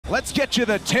Let's get you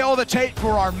the tail of the tape for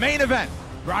our main event.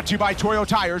 Brought to you by Toyo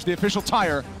Tires, the official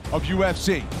tire of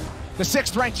UFC. The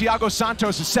 6th-ranked Thiago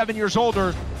Santos is 7 years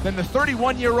older than the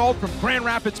 31-year-old from Grand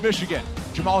Rapids, Michigan.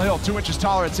 Jamahal Hill, 2 inches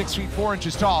taller at 6 feet 4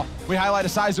 inches tall. We highlight a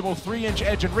sizable 3-inch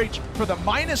edge and reach for the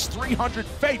minus 300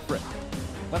 favorite.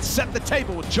 Let's set the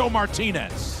table with Joe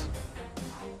Martinez.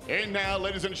 And now,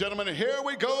 ladies and gentlemen, here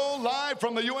we go, live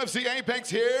from the UFC Apex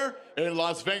here in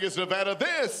Las Vegas, Nevada.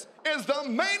 This is the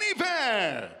main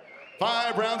event.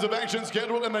 5 rounds of action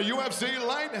scheduled in the UFC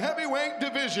light heavyweight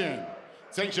division.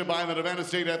 Sanctioned by the Nevada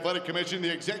State Athletic Commission,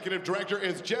 the executive director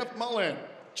is Jeff Mullen.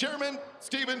 Chairman,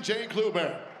 Stephen J.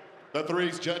 Kluber. The 3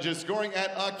 judges scoring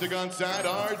at octagon side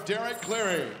are Derek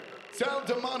Cleary, Sal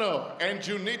D'Amato, and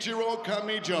Junichiro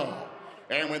Kamijo.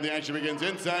 And when the action begins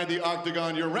inside the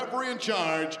octagon, your referee in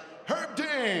charge, Herb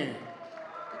Dean.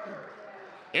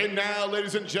 And now,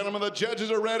 ladies and gentlemen, the judges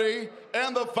are ready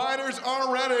and the fighters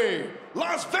are ready.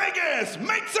 Las Vegas,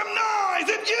 make some noise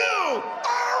if you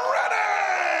are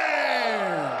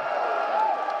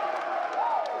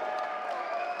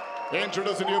ready!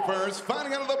 Introducing you first,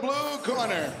 fighting out of the blue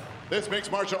corner. This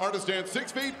mixed martial artist stands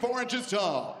 6 feet 4 inches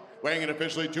tall. Weighing in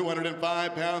officially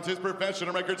 205 pounds, his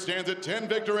professional record stands at 10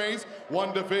 victories,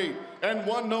 1 defeat, and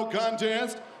 1 no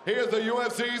contest. He is the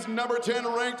UFC's number 10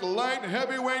 ranked light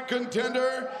heavyweight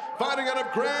contender, fighting out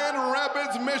of Grand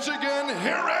Rapids, Michigan.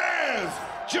 Here is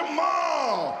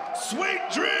Jamahal Sweet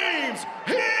Dreams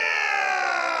here!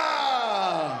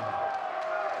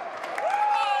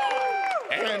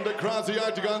 And across the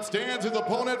octagon stands his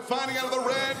opponent, fighting out of the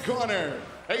red corner.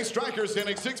 A striker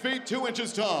standing 6 feet 2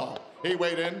 inches tall. He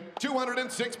weighed in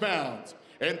 206 pounds.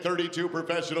 In 32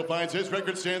 professional fights, his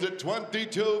record stands at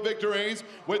 22 victories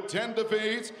with 10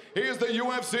 defeats. He is the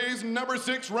UFC's number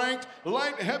 6 ranked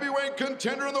light heavyweight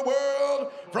contender in the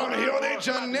world from Rio de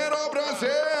Janeiro,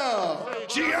 Brazil,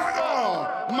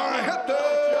 Thiago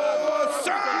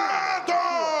Santos!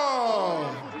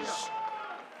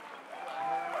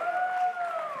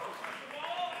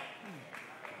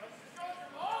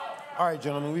 All right,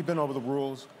 gentlemen, we've been over the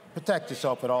rules. Protect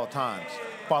yourself at all times.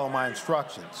 Follow my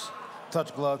instructions.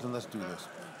 Touch gloves and let's do this.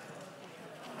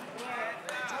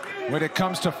 When it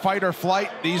comes to fight or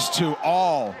flight, these two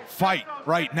all fight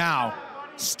right now,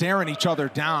 staring each other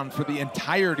down for the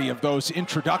entirety of those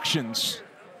introductions.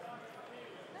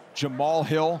 Jamahal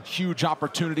Hill, huge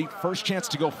opportunity, first chance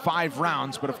to go 5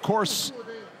 rounds, but of course,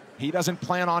 he doesn't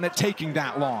plan on it taking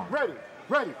that long. Ready,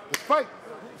 let's fight.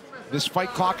 This fight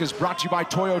clock is brought to you by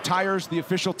Toyo Tires, the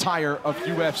official tire of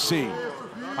UFC.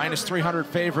 Minus 300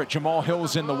 favorite, Jamahal Hill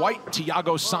is in the white,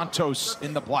 Thiago Santos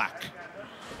in the black.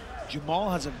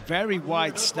 Jamahal has a very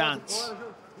wide stance,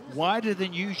 wider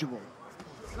than usual.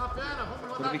 Got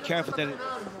to be careful that it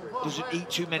doesn't eat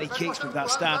too many kicks with that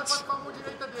stance.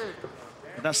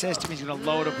 But that says to me he's going to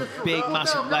load up a big,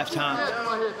 massive left hand.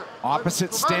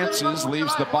 Opposite stances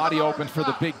leaves the body open for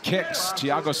the big kicks.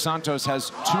 Thiago Santos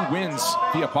has 2 wins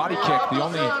via body kick, the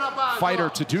only fighter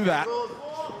to do that.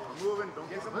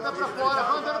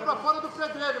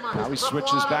 Now he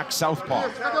switches back southpaw.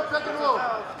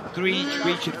 3-inch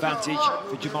reach advantage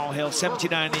for Jamahal Hill,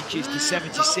 79 inches to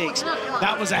 76.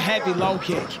 That was a heavy low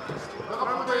kick.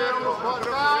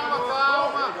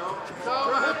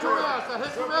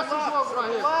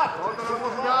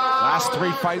 Last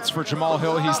 3 fights for Jamahal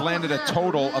Hill, he's landed a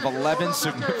total of 11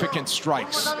 significant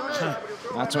strikes.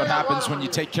 That's what happens when you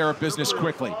take care of business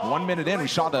quickly. 1 minute in, we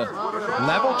saw the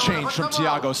level change from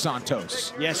Thiago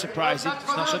Santos. Yeah, surprising. It's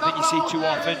not something you see too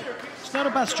often. It's not a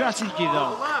bad strategy,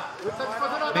 though.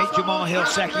 Make Jamahal Hill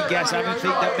second guess. I don't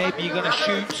think that maybe you're going to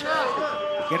shoot.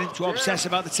 Get him to obsess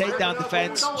about the takedown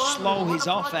defense. Slow his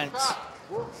offense.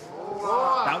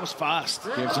 That was fast.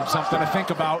 Gives him something to think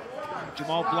about.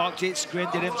 Jamahal blocked it,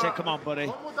 grinned at him, said, come on, buddy.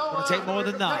 Gonna take more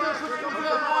than that.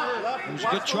 It was a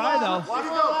good try, though.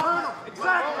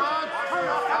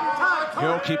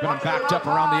 Hill keeping him backed up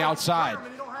around the outside.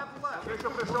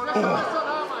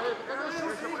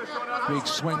 Big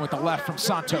swing with the left from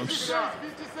Santos.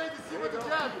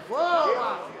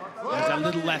 There's a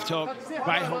little left hook,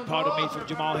 right hook, pardon me, from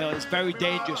Jamahal Hill. It's very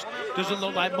dangerous. Doesn't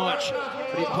look like much,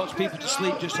 but it puts people to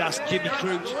sleep. Just ask Jimmy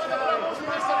Cruz.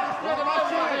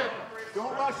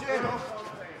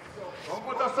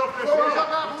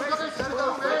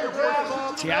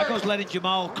 Thiago's letting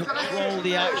Jamahal control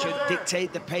the action,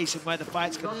 dictate the pace and where the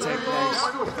fight's going to take place.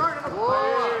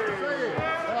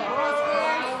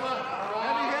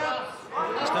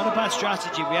 It's not a bad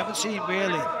strategy. We haven't seen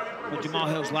really what Jamahal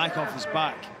Hill's like off his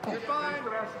back.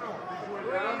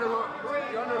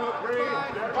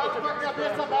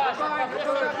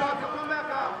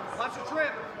 Watch your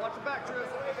trip. Watch your back, Tris.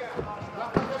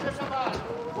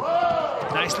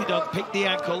 Nicely done, picked the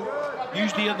ankle,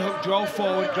 used the underhook, drove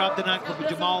forward, grabbed an ankle, but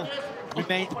Jamahal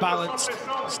remained balanced,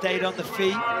 stayed on the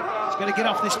feet. He's going to get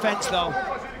off this fence, though.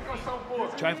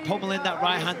 Try and pummel in that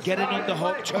right hand, get an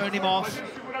underhook, turn him off.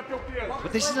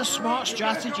 But this is a smart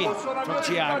strategy from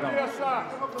Thiago.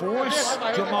 Force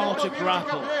Jamahal to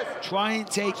grapple, try and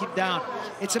take him down.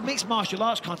 It's a mixed martial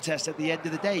arts contest at the end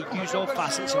of the day. Use all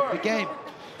facets of the game.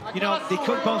 You know, they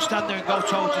could both stand there and go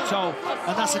toe-to-toe,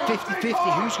 and that's a 50-50.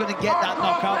 Who's going to get that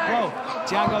knockout blow?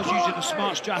 Thiago's using a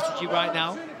smart strategy right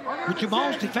now, but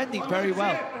Jamal's defending very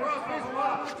well.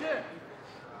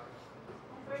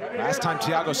 Last time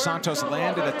Thiago Santos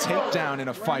landed a takedown in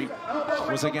a fight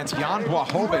was against Jan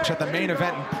Błachowicz at the main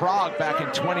event in Prague back in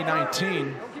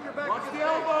 2019.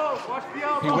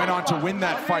 He went on to win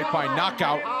that fight by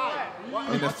knockout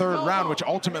in the third round, which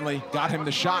ultimately got him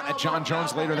the shot at John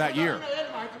Jones later that year.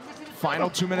 Final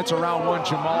 2 minutes of round one,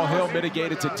 Jamahal Hill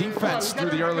mitigated to defense through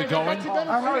the early going. Knee to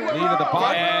the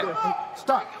body.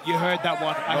 Stop. You heard that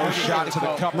one. No shot to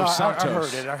the cup of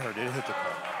Santos. I heard it. It hit the cup.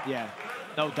 Yeah,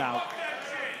 no doubt.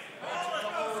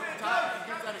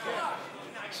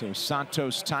 So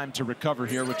Santos time to recover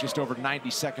here with just over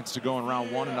 90 seconds to go in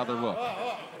round one. Another look.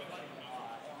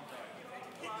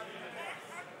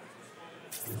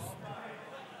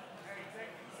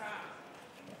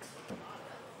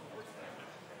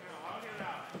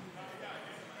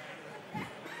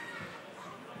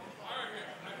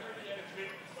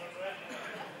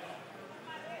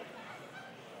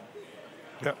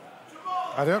 Yep.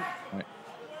 I did. Right.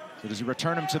 So does he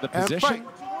return him to the position?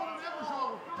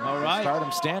 All right. Start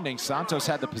him standing. Santos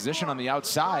had the position on the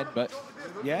outside, but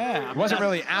yeah, he wasn't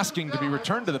really asking to be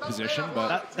returned to the position.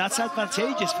 But that's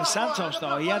advantageous for Santos,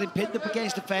 though. He had him pinned up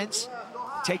against the fence,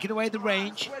 taking away the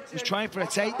range. He's trying for a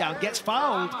takedown, gets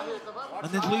fouled,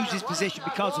 and then loses position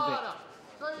because of it.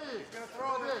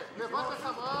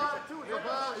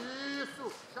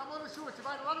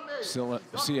 So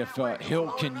see if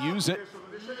Hill can use it.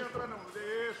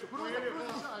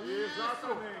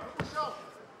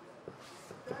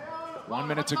 1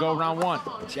 minute to go, round one.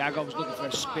 Thiago was looking for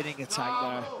a spinning attack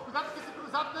there.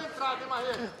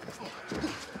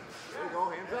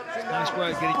 Nice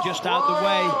work, getting just out the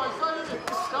way.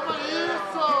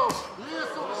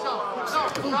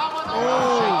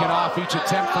 Shaking off each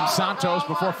attempt from Santos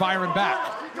before firing back.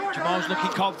 Jamal's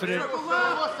looking confident.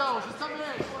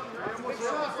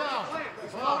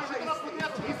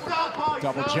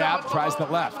 Double jab, tries the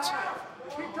left.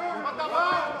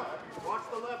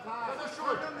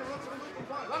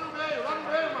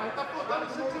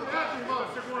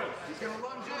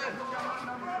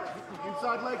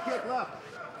 Inside leg kick left.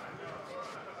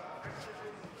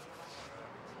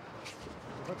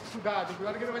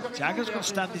 Thiago's going to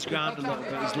stand his ground a little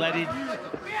bit. He's letting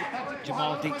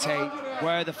Jamahal dictate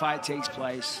where the fight takes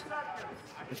place.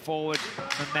 The forward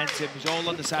momentum is all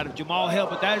on the side of Jamahal Hill,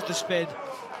 but there's the spin.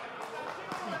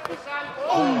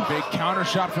 Oh, big counter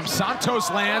shot from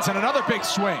Santos lands, and another big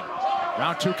swing.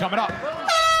 Round two coming up.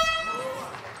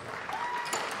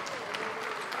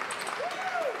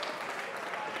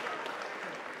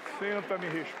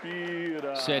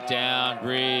 Sit down,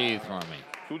 breathe for me.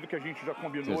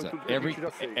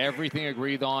 Everything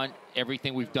agreed on,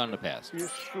 everything we've done in the past.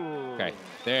 Okay,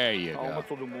 there you go.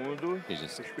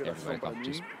 Just, everybody come,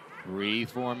 just breathe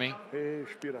for me.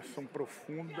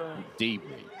 Deep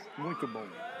breathe.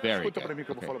 Very good.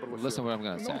 Okay. Listen to what I'm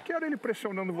going to say.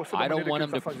 I don't want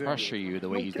him to pressure you the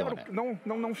way he's doing it.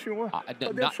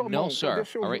 No, sir.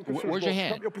 All right. Where's your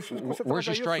hand? Where's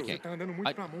your striking?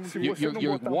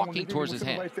 You're walking towards his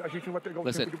hand.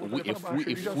 Listen,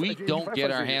 if we don't get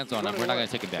our hands on him, we're not going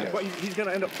to take him down. But he's going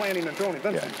to end up planning and throwing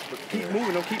eventually. But keep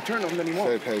moving him, keep turning him, then he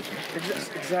won't. Stay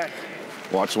patient. Exactly.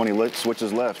 Watch when he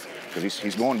switches left, because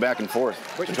he's going back and forth.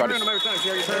 But you turn him every time.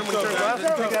 You turn him when he turns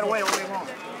left, take that away all day long.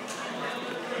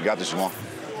 You got this, Jamal.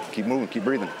 Keep moving, keep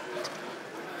breathing.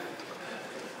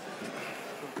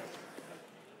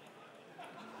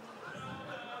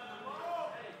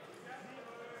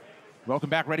 Welcome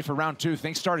back, ready for round two.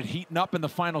 Things started heating up in the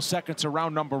final seconds of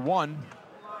round number one.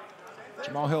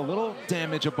 Jamahal Hill, little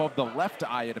damage above the left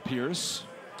eye, it appears.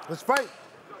 Let's fight.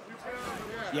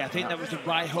 Yeah, I think that was the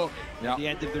right hook at the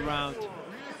end of the round.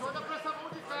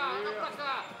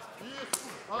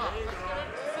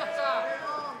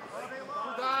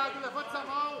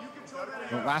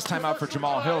 Well, last time out for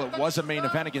Jamahal Hill, it was a main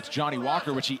event against Johnny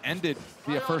Walker, which he ended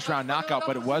via first round knockout,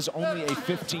 but it was only a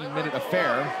 15-minute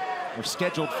affair, or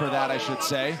scheduled for that, I should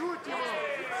say.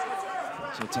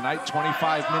 So tonight,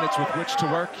 25 minutes with which to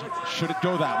work. Should it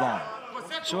go that long?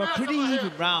 So a pretty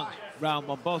even round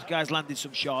one. Both guys landed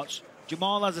some shots.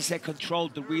 Jamahal, as I said,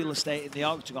 controlled the real estate in the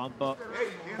octagon, but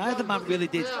neither man really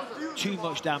did too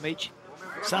much damage.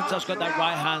 Santos got that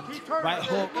right hand, right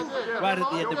hook, right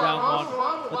at the end of round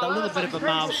 1. But that little bit of a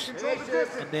mouse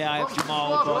on the eye of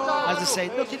Jamahal. But as I say,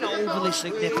 nothing overly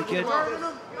significant.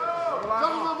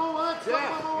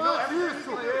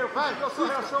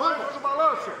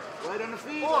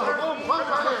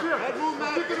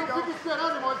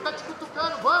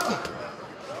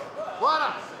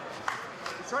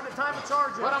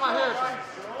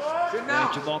 Yeah,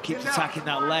 Jamahal keeps attacking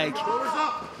that leg.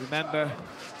 Remember,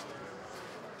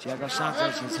 Thiago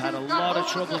Santos has had a lot of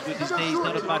troubles with his knees,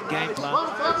 not a bad game plan.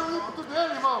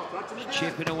 Just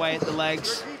chipping away at the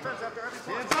legs.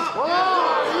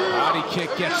 Body kick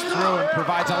gets through and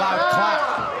provides a loud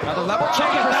clap. Another level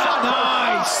check it out.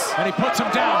 Nice! And he puts him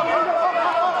down.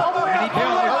 And he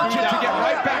urges to get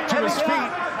right back to his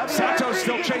feet. Santos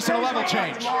still chasing a level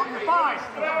change.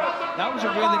 That was a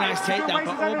really nice takedown,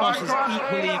 but almost as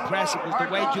equally impressive was the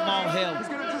way Jamahal Hill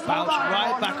bounced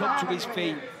right back up to his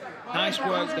feet. Nice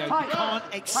work there. You can't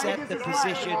accept the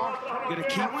position. You're going to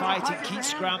keep fighting, keep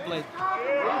scrambling.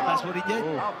 That's what he did.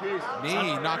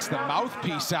 Knee knocks the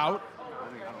mouthpiece out.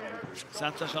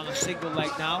 Santos on a single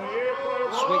leg now.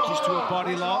 Switches to a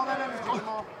body lock.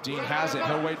 Dean has it.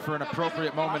 He'll wait for an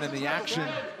appropriate moment in the action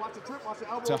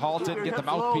to halt it and get the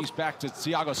mouthpiece back to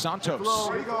Thiago Santos.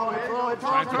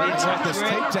 Trying to interrupt this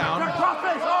takedown.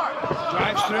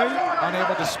 Drives through.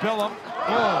 Unable to spill him.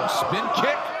 Oh, spin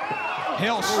kick.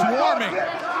 Hill swarming.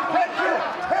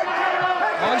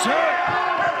 Oh, he's hurt.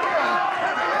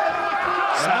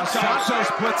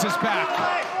 Santos puts his back.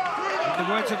 In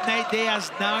the words of Nate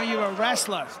Diaz, now you're a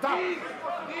wrestler. Stop.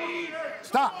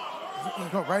 Stop.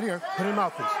 Go right here. Put in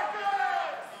mouthpiece.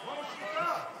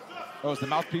 That was the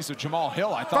mouthpiece of Jamahal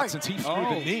Hill. I thought since he threw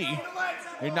the knee,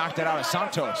 he knocked it out of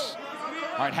Santos.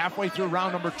 All right, halfway through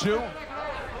round number 2.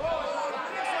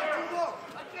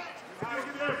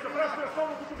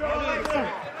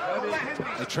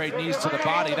 They trade knees to the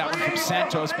body. That one from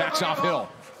Santos backs off Hill.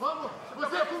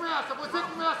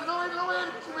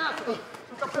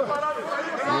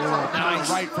 Nice.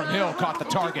 Right from Hill caught the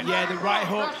target. Yeah, the right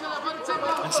hook.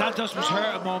 And Santos was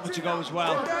hurt a moment ago as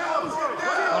well.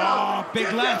 Oh,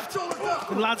 big left.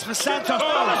 Good lands for Santos.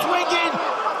 Oh, swinging.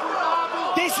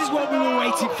 This is what we were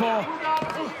waiting for.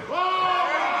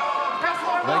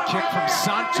 Leg kick from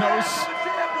Santos.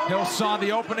 Hill saw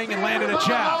the opening and landed a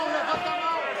jab.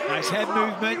 Nice head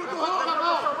movement.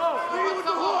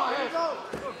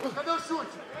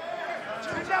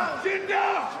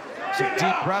 Some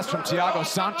deep breaths from Thiago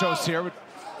Santos here with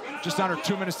just under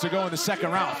 2 minutes to go in the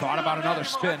second round. Thought about another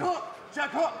spin. Oh,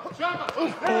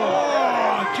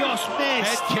 just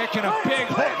missed. Head kick and a big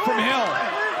hook from Hill.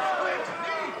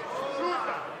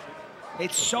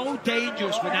 It's so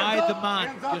dangerous when either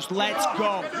man just lets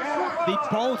go. They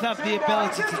both have the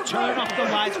ability to turn off the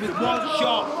lights with one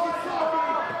shot.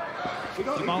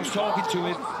 Jamal's talking to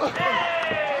him.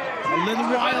 A little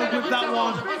wild with that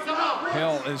one.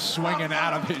 Hill is swinging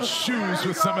out of his shoes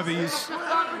with some of these.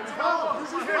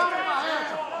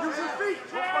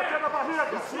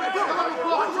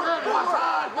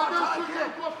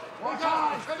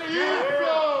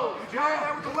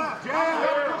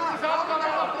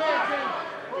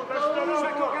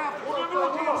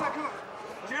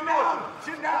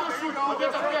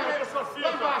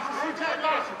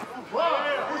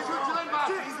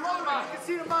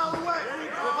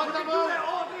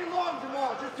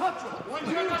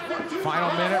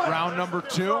 Final minute, round number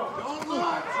 2. Hill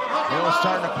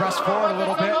starting to press forward a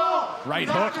little bit. Right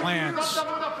hook lands.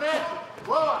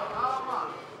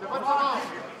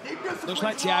 Looks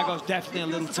like Thiago's definitely a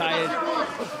little tired. I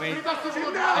mean,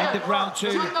 end of round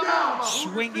 2,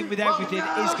 swinging with everything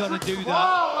is going to do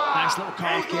that. Nice little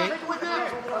calf kick.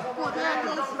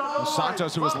 Well,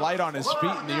 Santos, who was light on his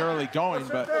feet in the early going,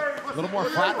 but a little more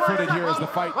flat-footed here as the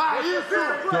fight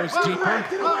goes deeper.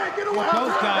 Well,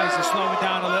 both guys are slowing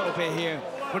down a little bit here,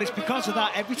 but it's because of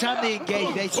that. Every time they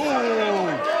engage, they...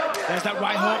 Oh! There's that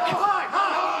right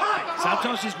hook.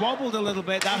 Santos has wobbled a little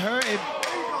bit. That hurt him.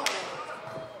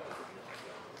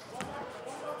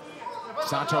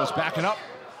 Santos backing up.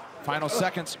 Final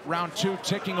seconds, round 2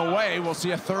 ticking away. We'll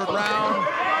see a third round.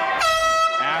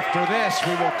 After this,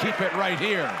 we will keep it right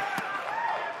here.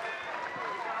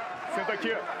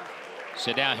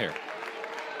 Sit down here.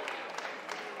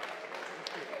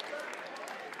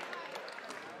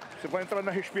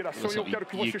 Listen,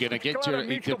 you're going to get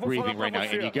into breathing right now,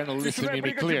 and you're going to listen to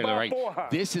me clearly, all right?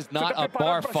 This is not a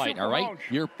bar fight, all right?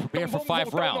 You're prepared for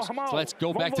 5 rounds. So let's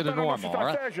go back to the normal, all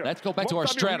right? Let's go back to our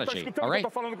strategy, all right?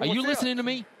 Are you listening to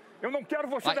me?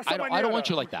 I don't want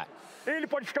you like that.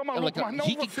 Like,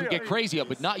 he can get crazy,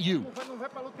 but not you.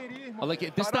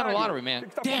 Like, this is not a lottery, man.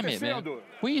 Damn it, man.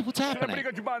 What's happening?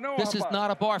 This is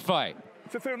not a bar fight.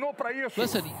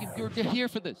 Listen, you're here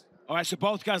for this. All right, so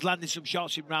both guys landing some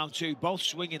shots in round two, both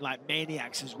swinging like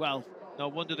maniacs as well. No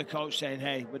wonder the coach saying,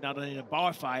 hey, we're not in a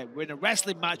bar fight. We're in a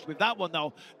wrestling match. With that one,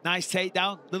 though, nice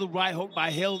takedown. Little right hook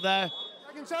by Hill there.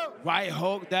 Right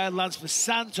hook there lands for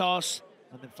Santos.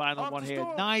 And the final one here.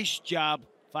 Nice jab.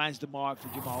 Finds the mark for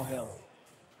Jamahal Hill.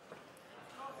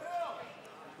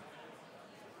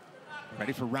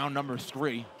 Ready for round number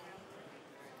 3.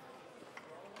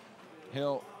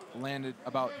 Hill landed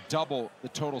about double the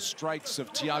total strikes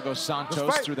of Thiago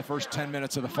Santos through the first 10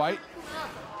 minutes of the fight.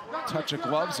 Touch of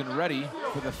gloves and ready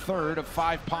for the third of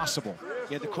 5 possible.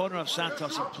 Yeah, the corner of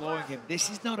Santos imploring him, this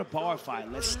is not a bar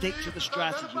fight. Let's stick to the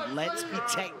strategy. Let's be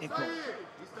technical.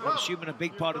 I'm assuming a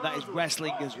big part of that is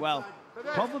wrestling as well. The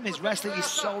problem is wrestling is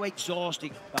so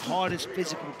exhausting, the hardest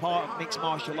physical part of mixed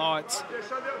martial arts.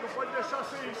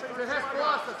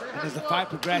 And as the fight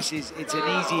progresses, it's an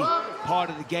easy part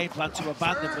of the game plan to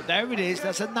abandon. But there it is,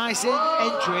 that's a nice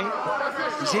entry.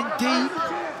 He's in deep.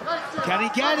 Can he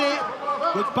get it?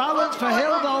 Good balance for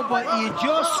Hill though, but he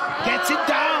just gets him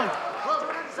down.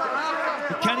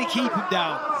 But can he keep him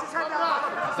down?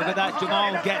 Look at that,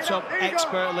 Jamahal gets up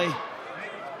expertly.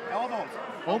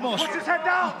 Almost push his head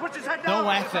down. Push his head down. No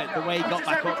effort the way he got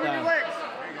back up there. There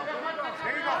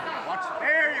you go.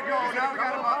 There you go. Now we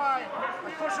got him up.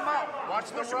 Let's push him out. Watch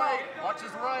the right. Watch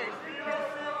his right.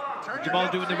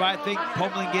 Jamahal doing the right thing,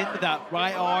 pummeling in with that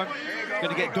right arm.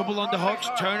 Going to get double underhooks,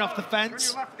 turn off the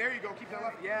fence. There you go. Keep that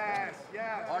left. Yes.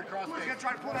 Yes. Hard cross. He's going to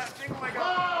try to pull that single leg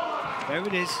up. There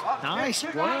it is. Nice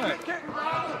work.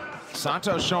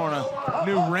 Santos showing a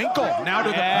new wrinkle. Now to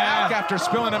the back after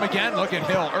spilling him again. Look at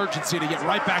Hill, urgency to get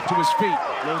right back to his feet.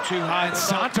 A little too high. And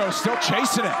Santos still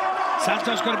chasing it.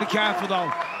 Santos got to be careful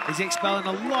though. He's expelling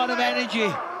a lot of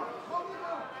energy.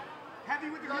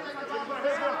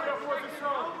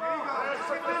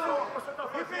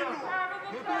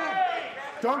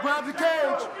 Don't grab the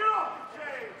cage.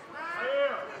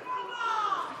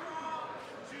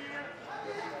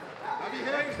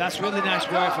 That's really nice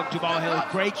work from Jamahal Hill,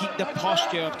 breaking the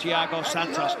posture of Thiago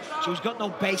Santos. So he's got no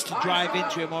base to drive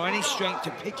into him or any strength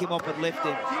to pick him up and lift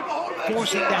him.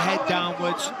 Forcing the head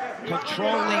downwards,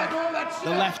 controlling the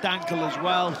left ankle as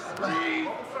well.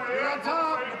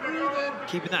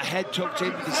 Keeping that head tucked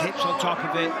in with his hips on top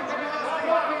of it.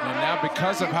 And now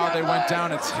because of how they went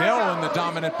down, it's Hill in the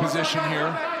dominant position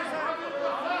here.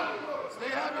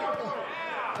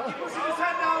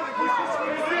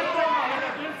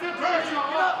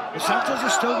 But Santos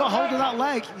has still got hold of that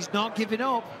leg. He's not giving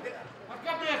up.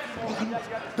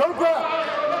 Don't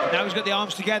grab. Now he's got the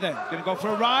arms together. Going to go for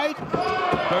a ride.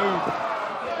 Boom.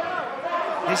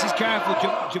 This is careful.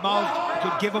 Jamahal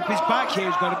could give up his back here.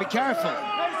 He's got to be careful.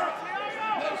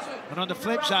 And on the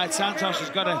flip side, Santos has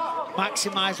got to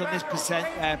maximize on this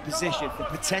position, the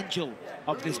potential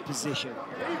of this position.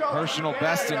 Personal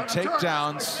best in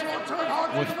takedowns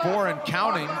with 4 and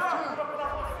counting.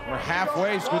 We're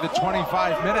halfway through the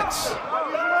 25 minutes.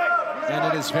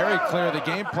 And it is very clear the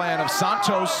game plan of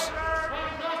Santos,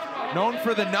 known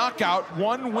for the knockout,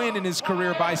 1 win in his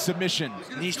career by submission.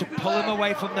 He needs to pull him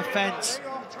away from the fence.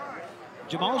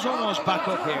 Jamal's almost back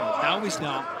up here. Now he's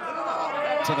not.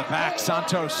 To the back,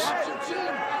 Santos.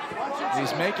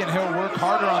 He's making Hill work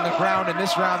harder on the ground in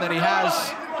this round than he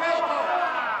has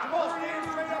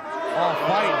all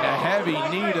fight. A heavy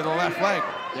knee to the left leg.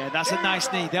 Yeah, that's a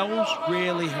nice knee. Those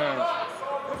really hurt.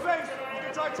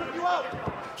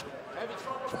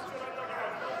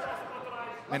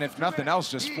 And if nothing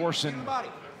else, just forcing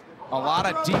a lot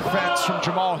of defense from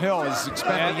Jamahal Hill. Is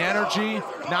expending energy,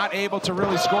 not able to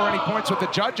really score any points with the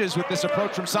judges with this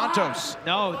approach from Santos.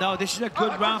 No, this is a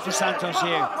good round for Santos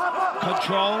here.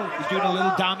 Control, he's doing a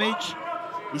little damage.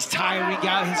 He's tiring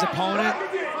out his opponent.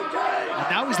 And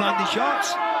now he's landing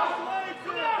shots.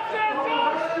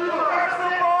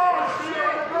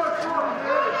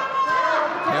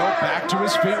 Hill back to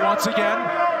his feet once again.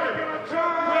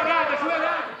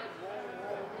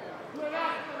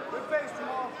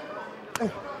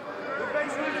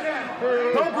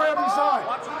 Don't grab inside.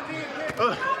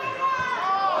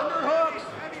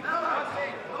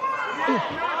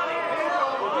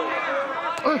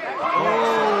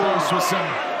 Santos with some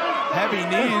heavy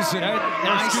knees, and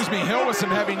excuse me, Hill with some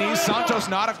heavy knees. Santos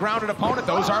not a grounded opponent;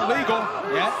 those are legal.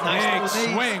 Yeah, nice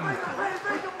big swing.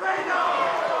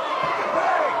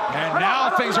 And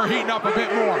now things are heating up a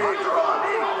bit more.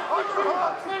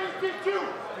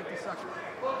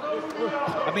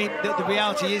 I mean, the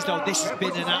reality is, though, this has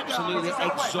been an absolutely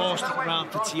exhausting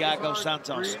round for Thiago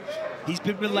Santos. He's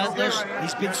been relentless,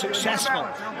 he's been successful,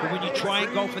 but when you try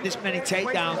and go for this many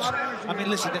takedowns, I mean,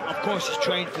 listen, of course he's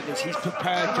trained for this, he's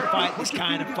prepared to fight this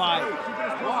kind of fight,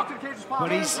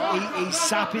 but he's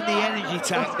sapping the energy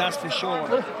tank, that's for sure.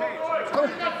 They're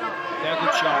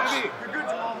good shots.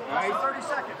 30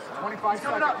 seconds, 25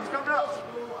 seconds. He's coming up.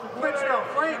 Clinch now,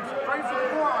 frames for the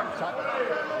forearm.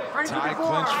 Tie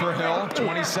clinch for Hill,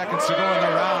 20 seconds to go in the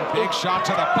round. Big shot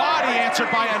to the body, answered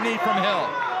by a knee from Hill.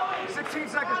 16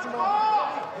 seconds,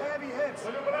 Jamahal. Heavy hits.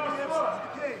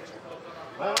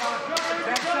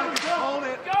 Hold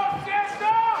it.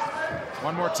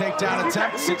 One more takedown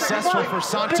attempt, successful for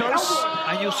Santos.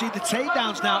 And you'll see the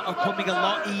takedowns now are coming a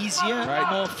lot easier and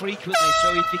more frequently.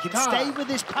 So if he can stay with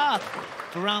this path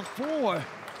for round 4,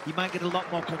 he might get a lot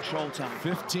more control time.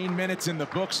 15 minutes in the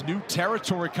books. New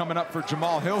territory coming up for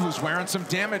Jamahal Hill, who's wearing some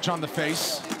damage on the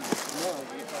face.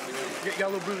 You got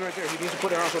a little bruise right there. He needs to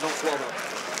put it on so don't swallow.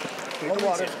 Take the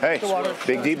water. Hey, the water.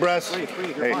 big deep breaths. Hey,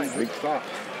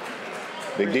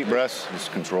 big deep breaths.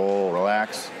 Just control,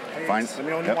 relax. Find. Let me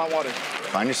know when you want water.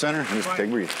 Find your center and just take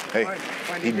a breathe. Hey,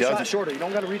 he doesn't. Shorter. You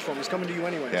don't got to reach for him. He's coming to you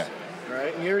anyways. Yeah. All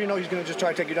right. And you already know he's going to just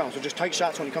try to take you down. So just tight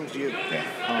shots when he comes to you. Yeah.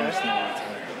 Okay?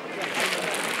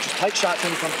 Just tight shots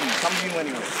when he comes to you. Come to you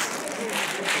anyway.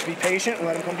 Just be patient and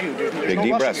let him come to you. There's Big no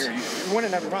deep rushing breaths. here. You're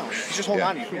winning every round. He's just holding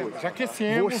on to you.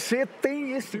 Você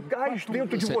tem esse gás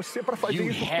dentro de você para fazer You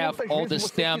isso have quantas all the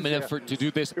vezes você stamina quiser. to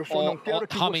do this Eu só não quero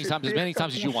que how many você times, as many perca a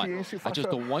times as you want. consciência e I just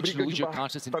don't want you to faça lose your briga de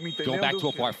conscience and bar. Tá me go back to a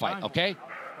entendendo? bar fight, okay?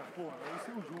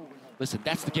 Listen,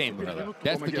 that's the game, brother.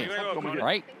 That's the game, all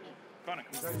right?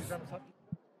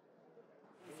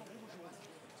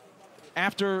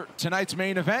 After tonight's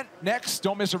main event, next,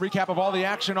 don't miss a recap of all the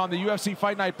action on the UFC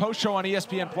Fight Night post show on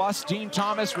ESPN+. Dean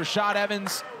Thomas, Rashad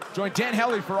Evans, join Dan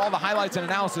Hellie for all the highlights and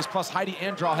analysis, plus Heidi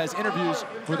Andral has interviews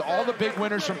with all the big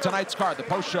winners from tonight's card. The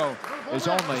post show is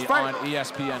only on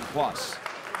ESPN+.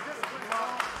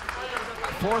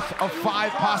 Fourth of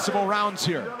 5 possible rounds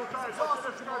here.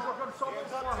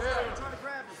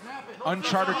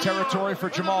 Uncharted territory for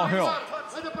Jamahal Hill.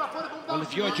 Well,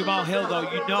 if you're Jamahal Hill,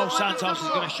 though, you know Santos is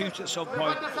going to shoot at some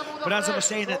point. But as I was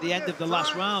saying at the end of the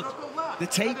last round, the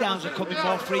takedowns are coming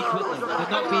more frequently. They're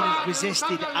not being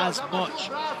resisted as much.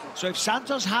 So if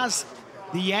Santos has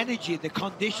the energy, the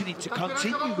conditioning to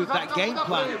continue with that game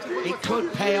plan, it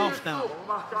could pay off now.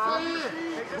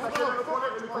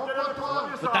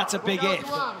 But that's a big if.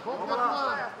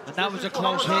 And that was a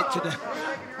close hit to the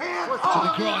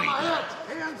groin.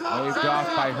 Waved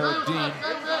off by Herb Dean.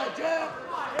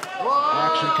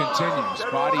 Action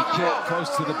continues. Body kick close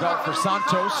to the belt for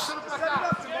Santos.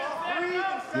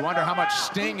 You wonder how much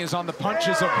sting is on the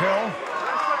punches of Hill.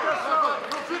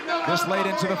 This late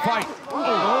into the fight.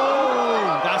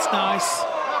 Oh, that's nice.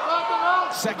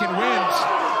 Second wins.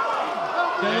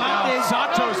 And now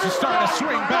Santos is starting to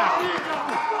swing back.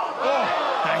 Oh,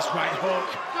 nice right hook.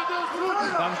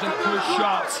 That was a good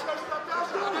shot.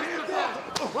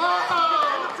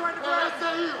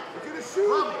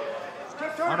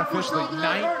 Unofficially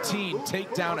 19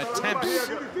 takedown attempts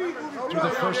through the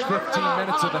first 15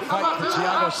 minutes of the fight for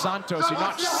Thiago Santos. He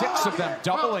notched 6 of them,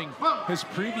 doubling his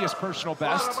previous personal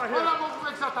best.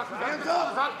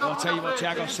 I'll tell you what,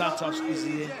 Thiago Santos is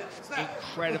in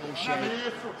incredible shape.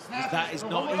 That is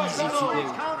not easy to do.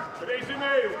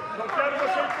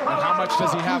 And how much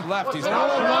does he have left? He's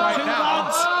not sure right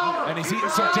now. And he's eating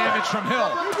some damage from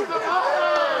Hill.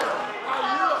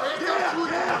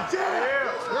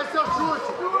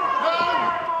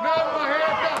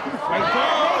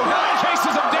 Hill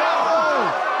chases him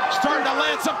down. Starting to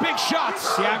land some big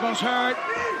shots. Thiago's hurt.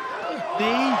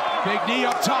 Knee. Big knee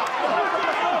up top.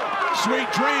 Sweet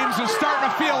dreams is starting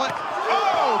to feel it.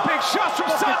 Oh, big shots from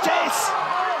Santos.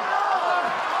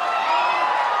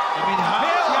 I mean,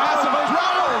 Hill has him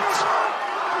throttled.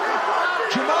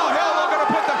 Jamahal Hill looking to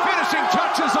put the finishing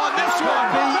touches on this one.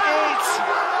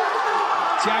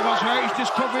 Thiago's hurt. He's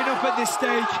just covering up at this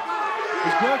stage.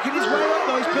 He's working his way up,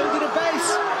 though. He's building a base.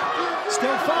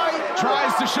 Still fight.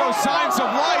 Tries to show signs of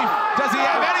life. Does he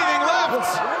have anything left?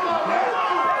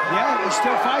 Yeah, he's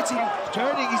still fighting. He's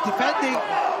turning. He's defending.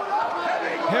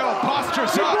 Hill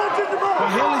postures up. But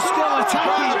Hill is still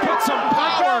attacking. Put some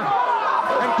power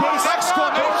and put an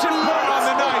exclamation point on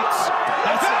the night.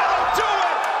 That'll do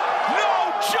it.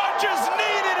 No judges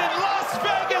needed in Las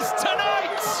Vegas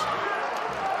tonight.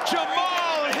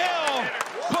 Jamahal Hill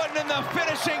putting in the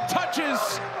finishing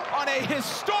touches on a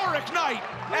historic night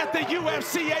at the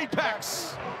UFC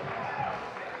Apex.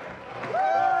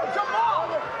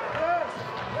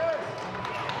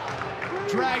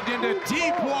 dragged into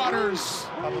deep waters.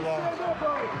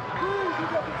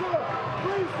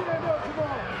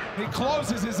 He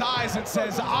closes his eyes and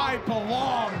says, I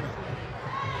belong.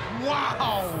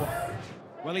 Wow.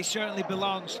 Well, he certainly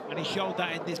belongs, and he showed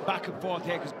that in this back and forth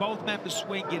here, because both men were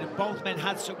swinging and both men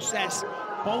had success.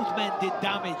 Both men did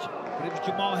damage, but it was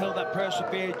Jamahal that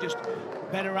persevered, just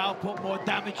better output, more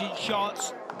damaging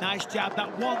shots. Nice jab,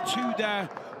 that 1-2 there,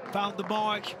 found the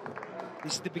mark.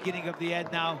 This is the beginning of the end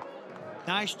now.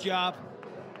 Nice jab.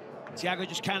 Thiago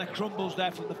just kind of crumbles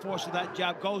there from the force of that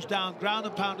jab, goes down, ground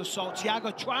and pound assault.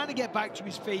 Thiago trying to get back to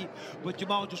his feet, but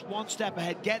Jamahal just one step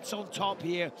ahead, gets on top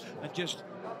here, and just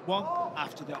one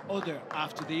after the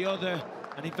other,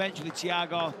 and eventually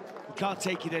Thiago, he can't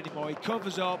take it anymore. He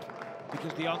covers up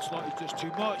because the onslaught is just too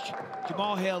much.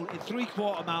 Jamahal in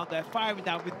three-quarter mount there, firing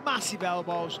down with massive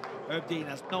elbows. Herb Dean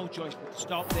has no choice but to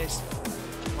stop this.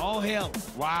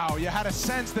 Jamahal. Wow, you had a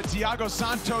sense that Thiago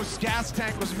Santos' gas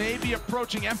tank was maybe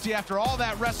approaching empty after all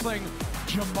that wrestling.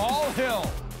 Jamahal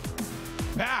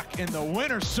back in the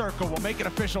winner's circle. We'll make it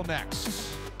official next.